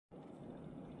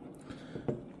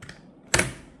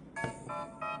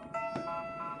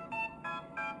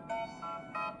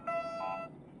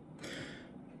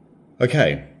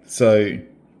Okay, so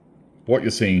what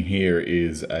you're seeing here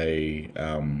is I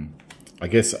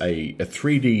guess a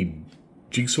 3D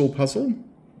jigsaw puzzle,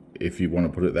 if you want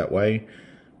to put it that way,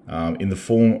 in the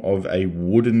form of a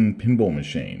wooden pinball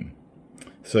machine.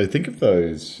 So think of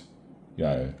those,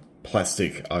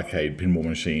 plastic arcade pinball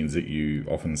machines that you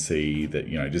often see that,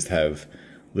 just have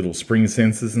little spring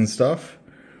sensors and stuff.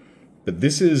 But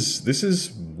this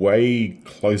is way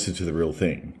closer to the real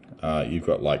thing. You've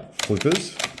got like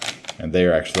flippers, and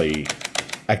they're actually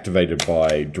activated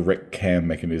by direct cam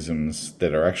mechanisms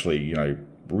that are actually,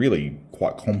 really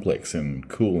quite complex and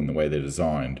cool in the way they're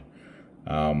designed.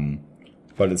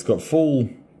 But it's got full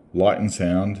light and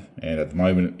sound, and at the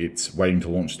moment it's waiting to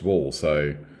launch the ball,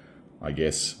 so I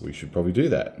guess we should probably do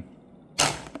that.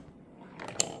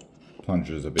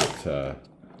 Plunger's a bit,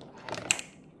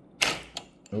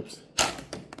 oops,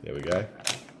 there we go.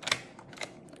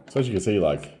 So as you can see,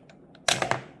 like,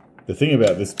 the thing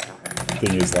about this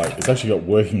thing is, like, it's actually got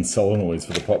working solenoids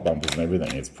for the pop bumpers and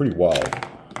everything. It's pretty wild.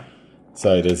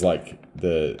 So there's like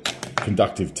the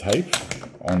conductive tape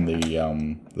on the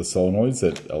solenoids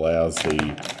that allows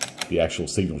the actual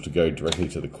signal to go directly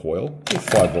to the coil. They're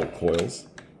 5-volt coils.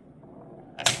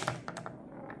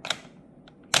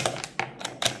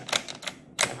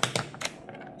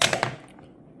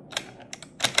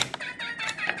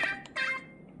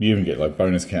 You even get like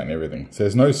bonus count and everything. So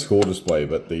there's no score display,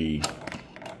 but the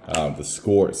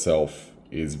score itself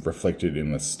is reflected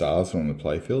in the stars on the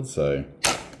playfield. So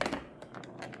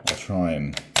I'll try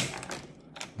and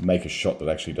make a shot that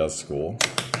actually does score.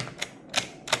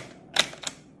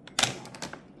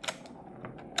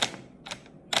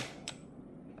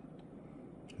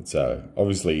 It's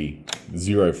obviously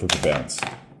 0 flipper bounce,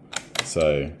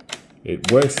 so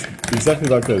it works exactly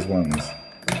like those ones.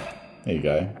 There you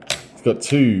go. It's got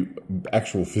 2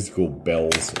 actual physical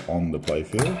bells on the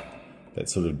playfield that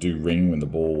sort of do ring when the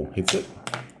ball hits it.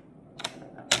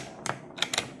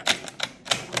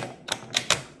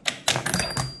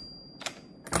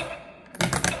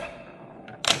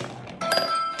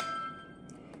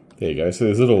 There you go. So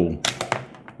there's little,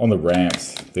 on the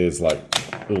ramps, there's like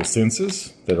little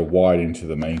sensors that are wired into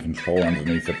the main control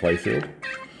underneath the playfield.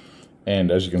 And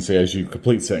as you can see, as you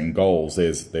complete certain goals,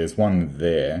 there's one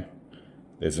there,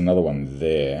 there's another one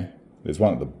there, there's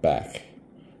one at the back,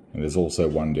 and there's also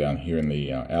one down here in the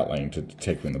outlaying to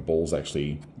detect when the ball's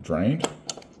actually drained.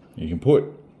 You can put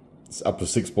up to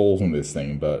 6 balls in this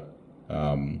thing, but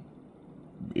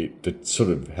it sort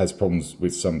of has problems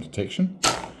with some detection.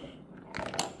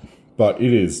 But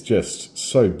it is just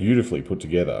so beautifully put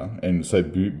together and so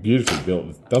beautifully built.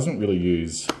 It doesn't really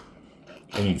use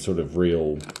any sort of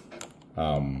real...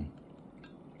 a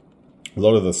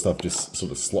lot of the stuff just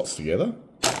sort of slots together.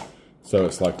 So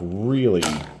it's like really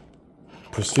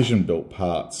precision built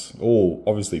parts, all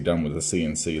obviously done with a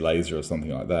CNC laser or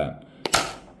something like that.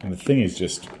 And the thing is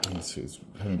just, it's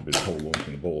having a bit of trouble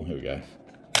launching the ball. Here we go.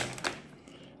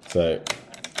 So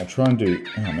I'll try and do,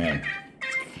 oh man.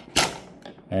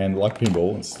 And like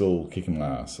pinball, it's still kicking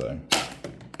ass, so.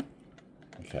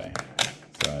 Okay,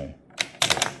 so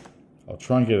I'll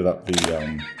try and get it up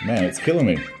the, man, it's killing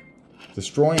me.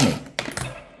 Destroying me.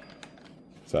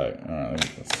 So, alright,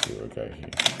 let's see where we go here.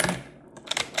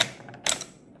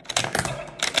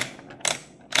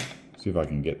 See if I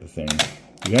can get the thing.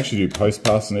 You can actually do post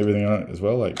pass and everything on it as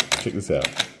well. Like, check this out.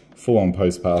 Full on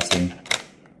post passing.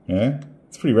 Yeah,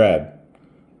 it's pretty rad.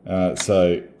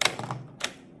 So,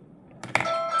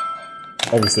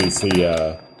 obviously it's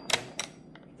the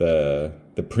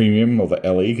premium or the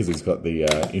LE because it's got the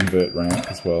invert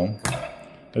ramp as well.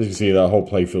 As you can see, the whole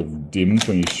playfield dims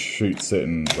when you shoot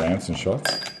certain ramps and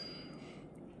shots.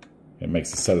 It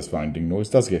makes a satisfying ding noise.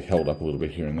 It does get held up a little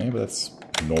bit here and there, but that's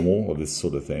normal of this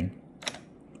sort of thing.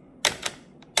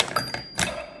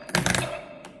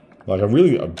 Like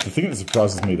the thing that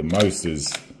surprises me the most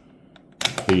is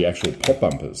the actual pop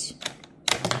bumpers.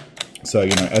 So,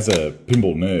 as a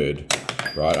pinball nerd,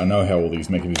 right, I know how all these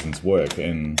mechanisms work,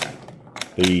 and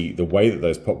the way that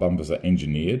those pop bumpers are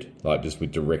engineered, like just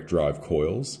with direct drive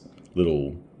coils,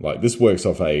 this works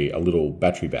off a little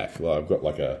battery pack. Like I've got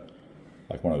like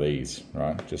one of these,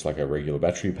 right, just like a regular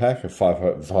battery pack, a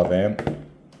 5 amp,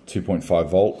 2.5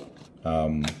 volt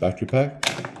battery pack,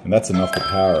 and that's enough to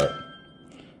power it.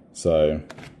 So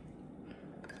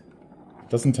it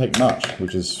doesn't take much,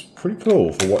 which is pretty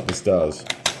cool for what this does.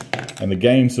 And the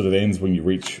game sort of ends when you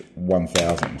reach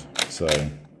 1000. So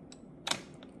let's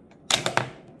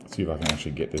see if I can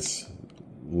actually get this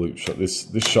loop shot. This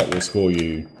shot will score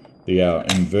you, the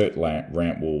invert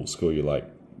ramp will score you like,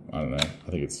 I don't know, I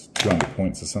think it's 200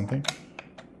 points or something.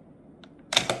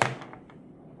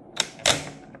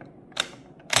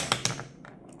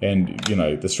 And, you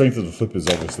know, the strength of the flippers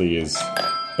obviously is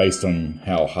based on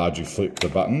how hard you flip the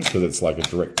buttons, because it's like a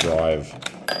direct drive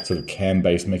sort of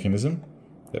cam-based mechanism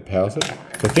that powers it.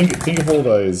 So think of all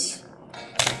those.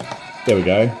 There we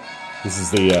go. This is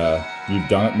the you've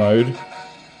done it mode.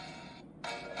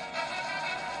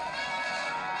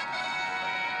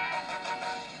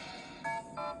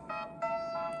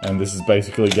 And this is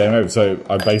basically game over. So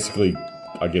I basically,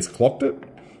 I guess, clocked it.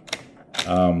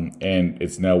 And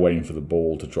it's now waiting for the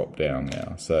ball to drop down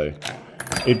now. So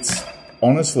it's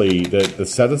honestly, the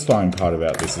satisfying part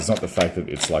about this is not the fact that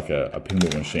it's like a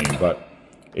pinball machine, but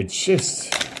it's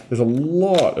just, there's a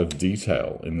lot of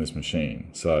detail in this machine.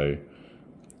 So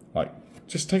like,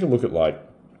 just take a look at like,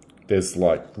 there's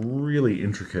like really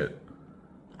intricate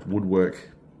woodwork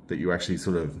that you actually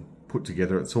sort of put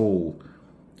together. It's all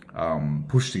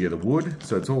pushed together wood.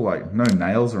 So it's all like no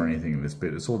nails or anything in this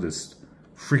bit. It's all just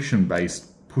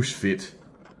friction-based push-fit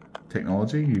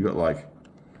technology. You've got like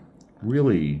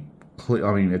really clear,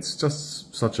 I mean, it's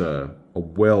just such a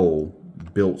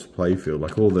well-built playfield.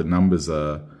 Like all the numbers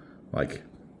are like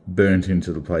burnt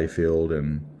into the playfield,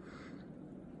 and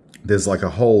there's like a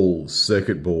whole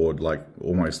circuit board, like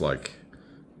almost like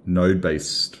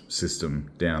node-based system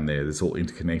down there that's all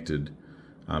interconnected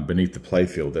beneath the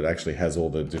playfield that actually has all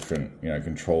the different, you know,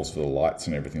 controls for the lights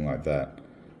and everything like that.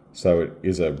 So it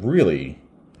is a really,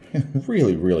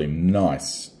 really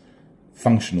nice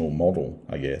functional model,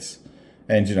 I guess.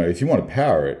 And, you know, if you want to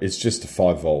power it, it's just a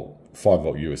 5 volt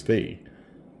USB.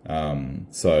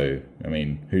 So, I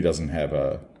mean, who doesn't have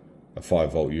a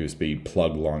 5 volt USB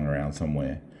plug lying around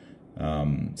somewhere?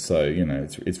 So, you know,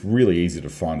 it's really easy to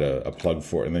find a plug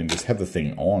for it, and then just have the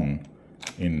thing on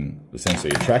in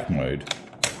essentially a track mode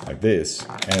like this,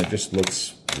 and it just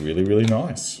looks really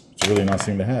nice. It's a really nice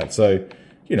thing to have. So,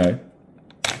 you know,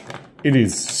 it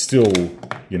is still,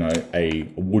 you know, a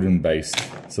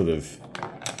wooden-based sort of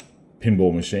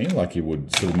pinball machine, like you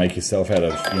would sort of make yourself out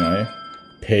of, you know,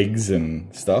 pegs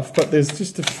and stuff. But there's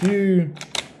just a few,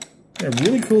 you know,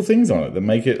 really cool things on it that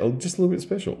make it just a little bit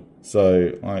special.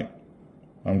 So, like,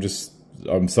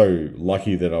 I'm so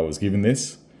lucky that I was given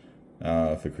this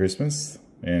for Christmas,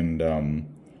 and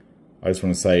I just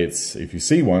want to say, if you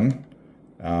see one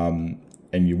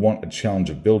and you want a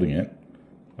challenge of building it,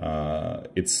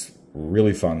 it's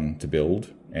really fun to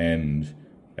build. And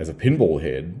as a pinball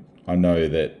head, I know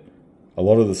that a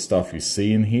lot of the stuff you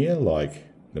see in here, like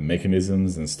the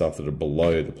mechanisms and stuff that are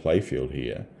below the playfield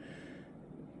here,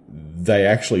 they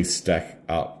actually stack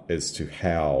up as to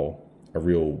how a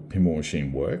real pinball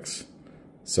machine works.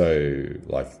 So,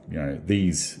 like, you know,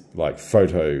 these like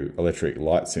photoelectric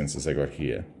light sensors they got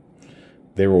here,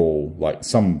 they're all like,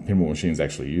 some pinball machines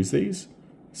actually use these.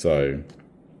 So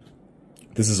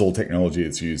this is all technology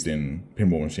that's used in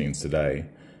pinball machines today.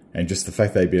 And just the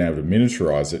fact they've been able to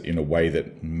miniaturize it in a way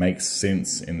that makes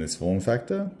sense in this form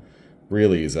factor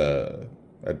really is a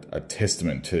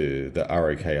testament to the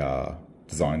ROKR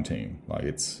design team. Like,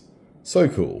 it's so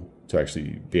cool to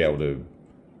actually be able to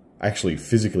actually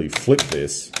physically flip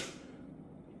this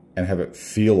and have it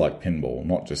feel like pinball,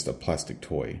 not just a plastic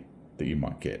toy that you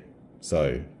might get.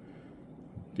 So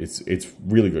it's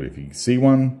really good. If you see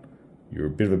one, you're a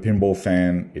bit of a pinball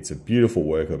fan, it's a beautiful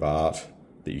work of art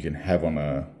that you can have on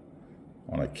a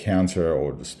counter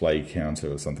or a display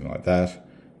counter or something like that.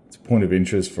 It's a point of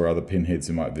interest for other pinheads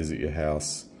who might visit your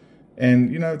house.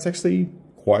 And, you know, it's actually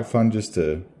quite fun just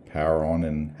to power on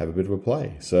and have a bit of a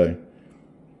play. So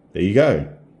there you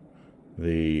go.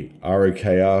 The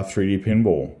ROKR 3D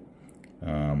pinball.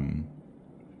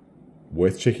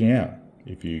 Worth checking out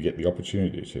if you get the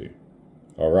opportunity to.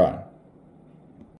 All right.